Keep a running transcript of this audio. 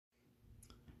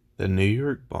The New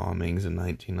York bombings in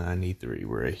 1993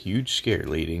 were a huge scare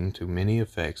leading to many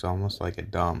effects, almost like a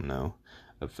domino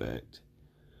effect.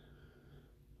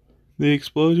 The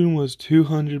explosion was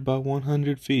 200 by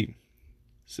 100 feet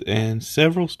and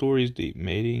several stories deep,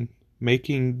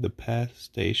 making the PATH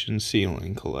station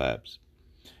ceiling collapse.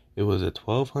 It was a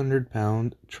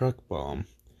 1,200-pound truck bomb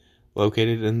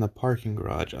located in the parking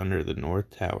garage under the North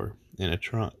Tower in a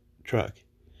truck,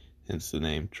 hence the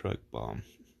name truck bomb.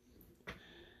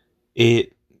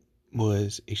 It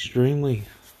was extremely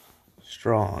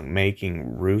strong,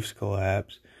 making roofs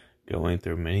collapse, going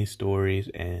through many stories,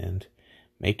 and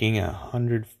making a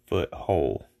 100-foot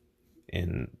hole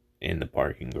in the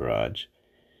parking garage.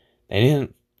 They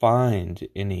didn't find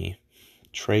any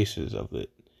traces of it.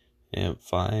 They didn't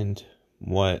find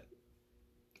what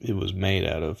it was made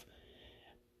out of,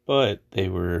 but they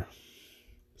were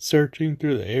searching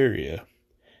through the area,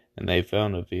 and they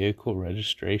found a vehicle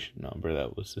registration number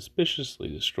that was suspiciously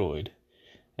destroyed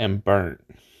and burnt.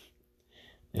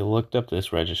 They looked up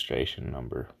this registration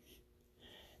number,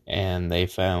 and they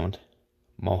found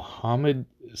Mohammed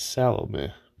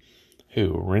Salome,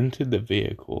 who rented the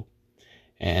vehicle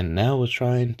and now was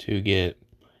trying to get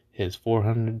his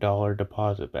 $400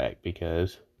 deposit back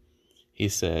because he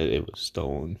said it was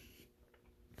stolen.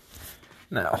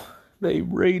 Now, they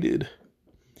raided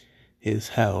his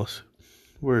house,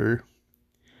 where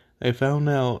they found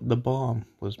out the bomb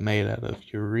was made out of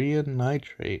urea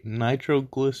nitrate,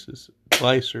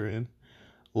 nitroglycerin,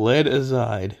 lead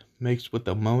azide mixed with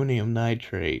ammonium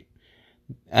nitrate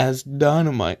as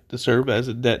dynamite to serve as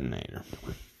a detonator.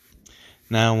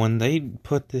 Now, when they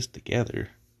put this together,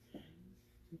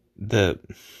 the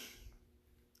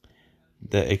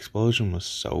explosion was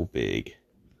so big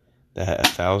that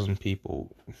 1,000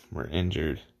 people were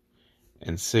injured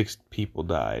and 6 people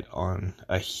died on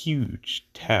a huge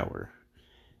tower.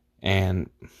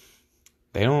 And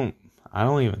I don't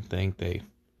even think they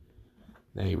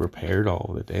repaired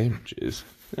all the damages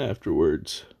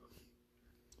afterwards.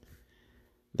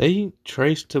 They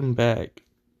traced him back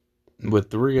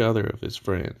with 3 other of his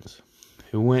friends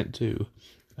who went to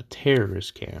a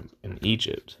terrorist camp in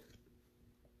Egypt.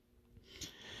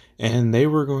 And they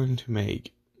were going to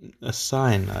make a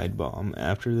cyanide bomb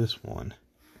after this one.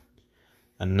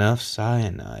 Enough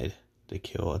cyanide to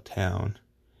kill a town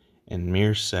in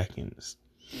mere seconds.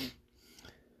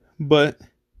 But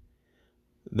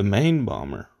the main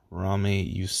bomber, Rami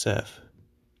Youssef,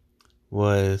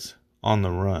 was on the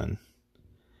run.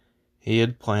 He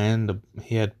had plans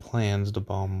to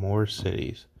bomb more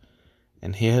cities,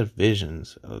 and he had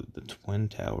visions of the Twin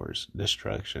Towers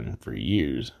destruction for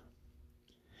years.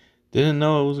 Didn't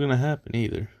know it was going to happen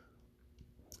either.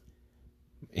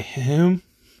 Him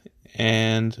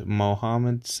and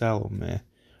Mohammed Salome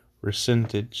were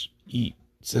sentenced each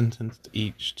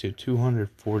to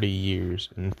 240 years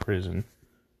in prison.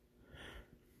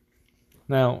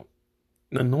 Now,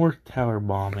 the North Tower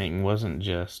bombing wasn't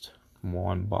just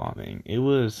one bombing. It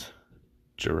was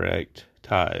direct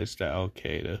ties to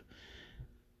Al-Qaeda.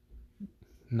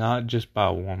 Not just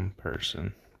by one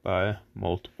person, by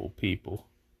multiple people.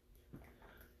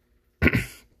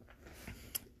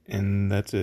 And that's it.